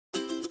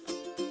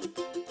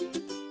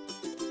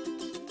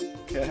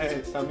Okay,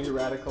 it's time to get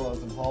radical on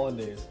some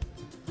Hollandaise.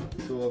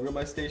 So I've got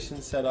my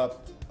station set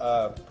up,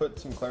 put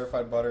some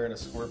clarified butter in a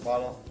squirt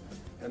bottle,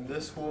 and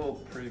this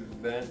will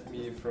prevent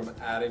me from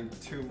adding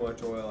too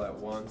much oil at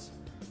once.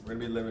 We're going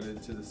to be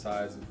limited to the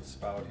size of the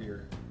spout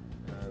here,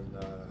 and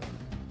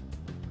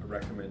I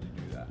recommend you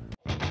do that.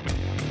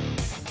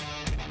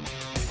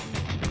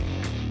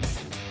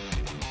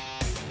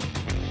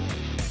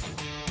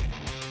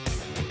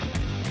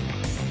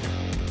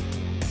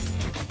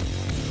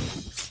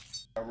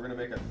 We're going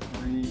to make a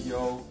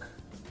 3-yolk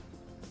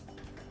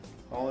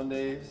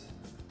Hollandaise,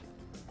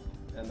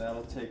 and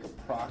that'll take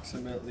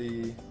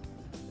approximately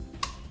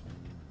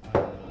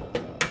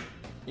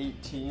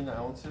 18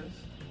 ounces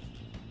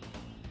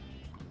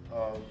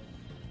of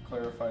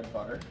clarified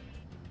butter.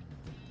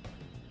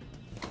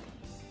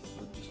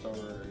 So just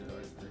over,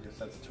 I guess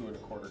that's 2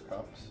 1/4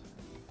 cups.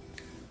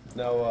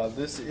 Now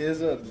this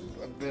is a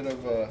bit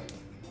of a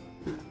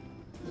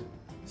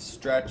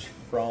stretch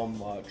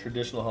from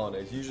traditional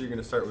Hollandaise. Usually you're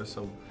going to start with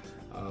some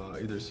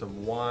either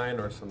some wine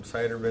or some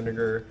cider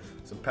vinegar,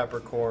 some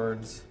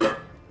peppercorns,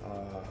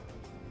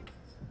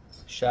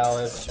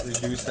 shallots,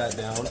 reduce that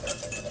down.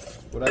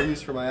 What I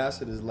use for my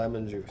acid is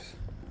lemon juice.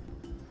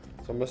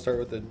 So I'm going to start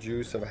with the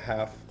juice of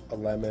half a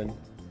lemon,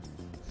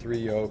 3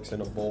 yolks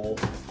in a bowl,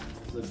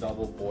 the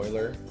double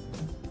boiler.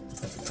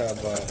 Just have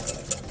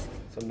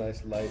some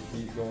nice light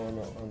heat going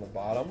on the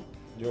bottom.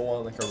 You don't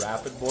want like a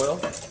rapid boil,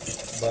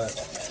 but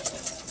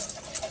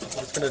I'm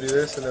just going to do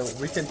this, and then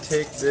we can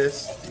take the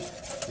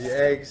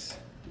eggs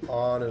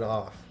on and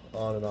off.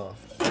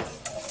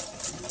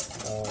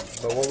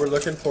 But what we're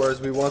looking for is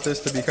we want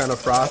this to be kind of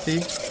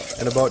frothy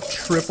and about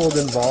tripled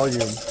in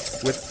volume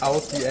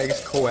without the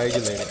eggs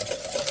coagulating.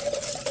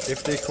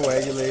 If they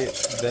coagulate,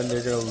 then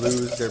they're going to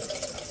lose their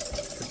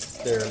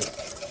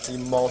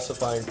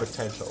emulsifying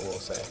potential, we'll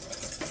say.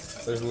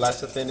 There's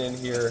lecithin in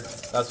here.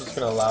 That's what's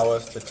going to allow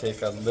us to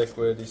take a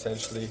liquid,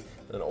 essentially,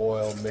 and an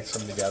oil, mix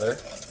them together.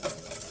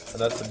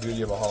 And that's the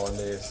beauty of a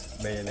Hollandaise,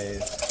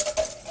 mayonnaise,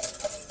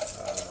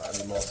 an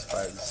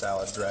emulsified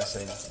salad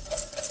dressing,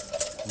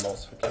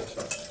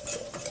 emulsification.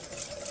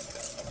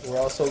 We're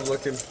also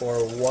looking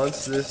for,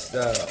 once this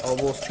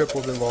almost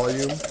triples in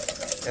volume,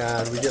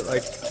 and we get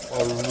like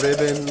a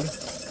ribbon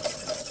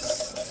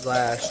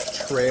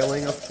 /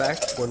 trailing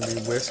effect when we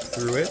whisk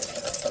through it.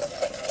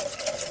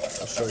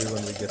 I'll show you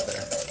when we get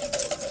there.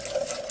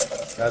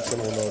 That's when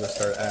we'll know to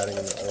start adding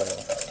in the oil.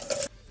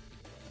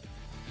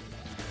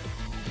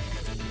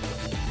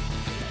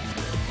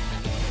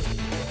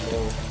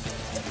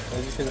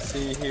 As you can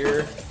see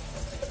here,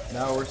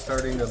 now we're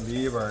starting to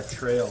leave our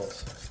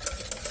trails.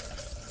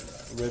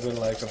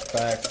 Ribbon-like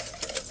effect,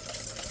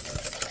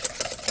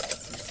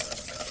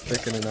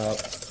 thickening up,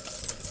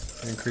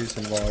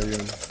 increasing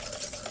volume.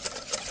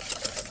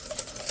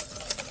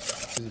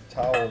 There's a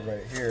towel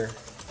right here.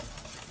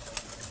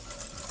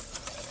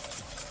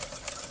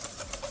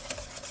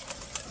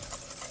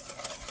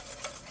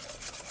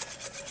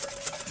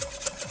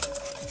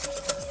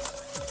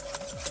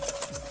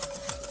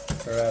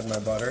 Start adding my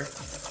butter.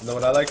 And then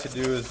what I like to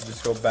do is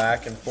just go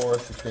back and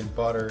forth between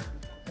butter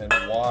and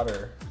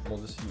water. We'll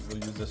use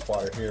this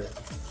water here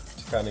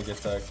to kind of get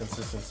the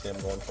consistency I'm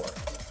going for.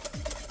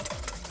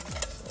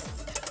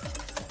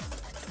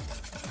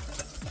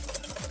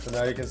 So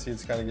now you can see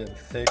it's kind of getting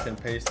thick and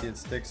pasty. It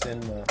sticks in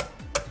the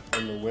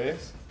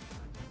whisk.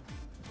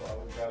 So all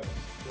we've got to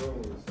do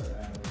is start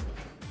adding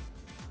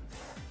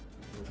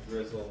a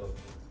drizzle of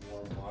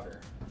warm water.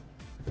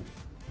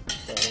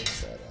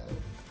 Balance that out.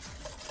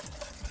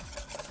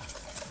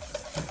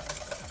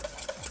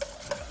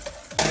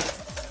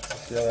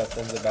 See how that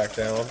thins it back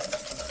down?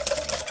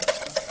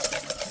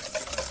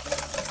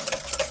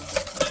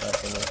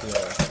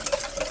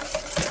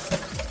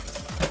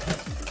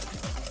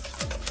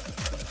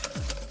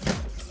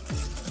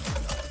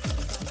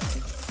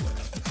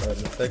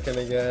 Starting to thicken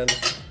again.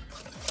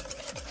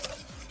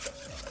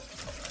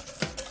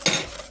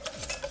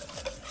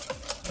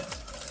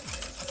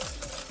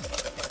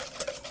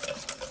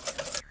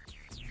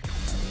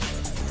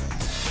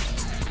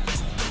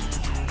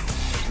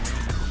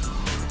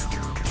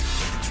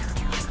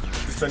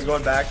 Been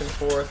going back and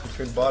forth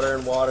between butter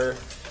and water,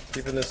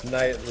 keeping this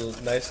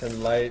nice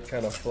and light,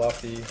 kind of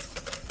fluffy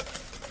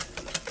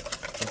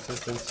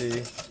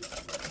consistency.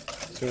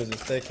 As soon as it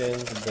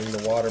thickens, we bring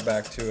the water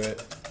back to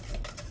it.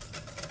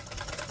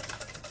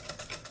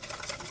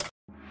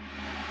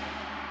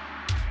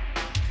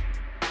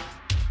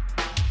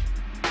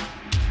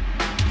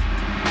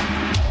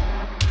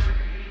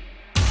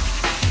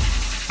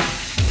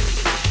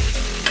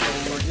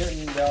 So we're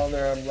getting down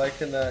there. I'm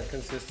liking that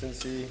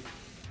consistency.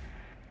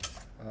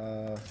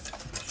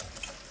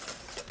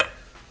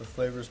 The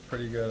flavor's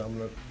pretty good. I'm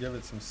gonna give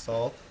it some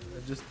salt. I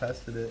just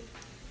tested it,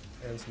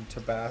 and some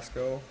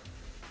Tabasco.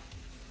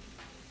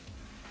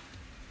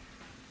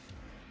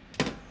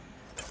 A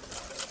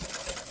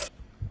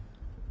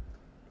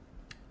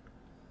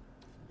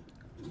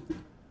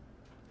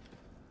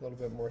little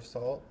bit more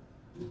salt,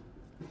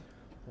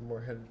 one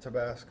more hit of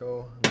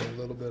Tabasco, and a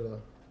little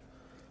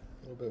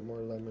bit more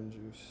lemon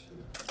juice.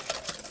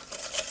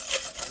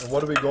 And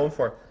what are we going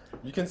for?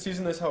 You can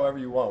season this however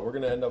you want. We're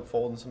going to end up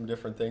folding some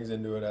different things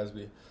into it as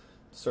we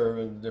serve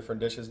in different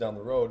dishes down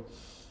the road.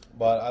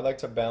 But I like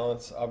to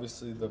balance,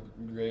 obviously, the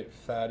great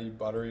fatty,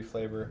 buttery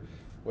flavor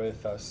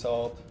with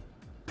salt,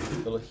 a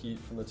little heat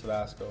from the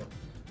Tabasco,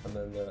 and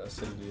then the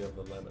acidity of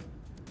the lemon.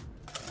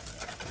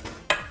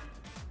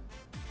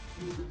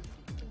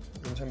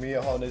 And to me,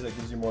 a Hollandaise that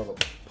gives you more of a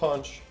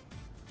punch.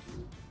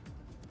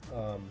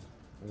 Ooh,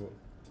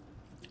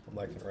 I'm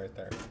liking it right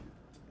there.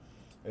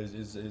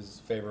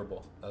 Is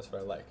favorable. That's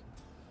what I like.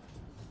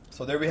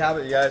 So there we have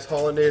it, you guys.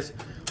 Hollandaise.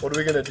 What are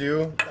we gonna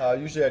do?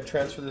 Usually I'd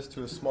transfer this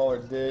to a smaller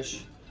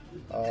dish.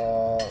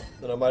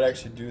 And I might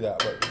actually do that,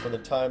 but for the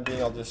time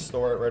being, I'll just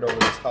store it right over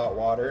this hot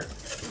water.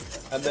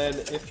 And then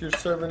if you're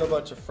serving a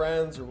bunch of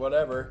friends or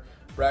whatever,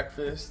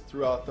 breakfast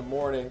throughout the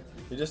morning,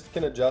 you just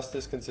can adjust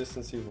this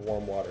consistency with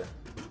warm water.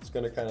 It's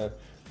gonna kind of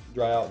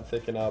dry out and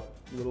thicken up.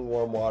 A little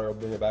warm water will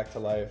bring it back to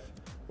life.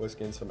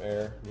 Whisk in some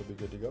air, you'll be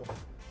good to go.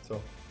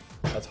 So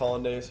that's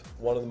Hollandaise,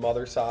 one of the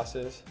mother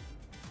sauces.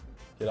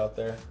 Get out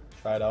there,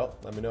 try it out,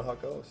 let me know how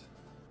it goes.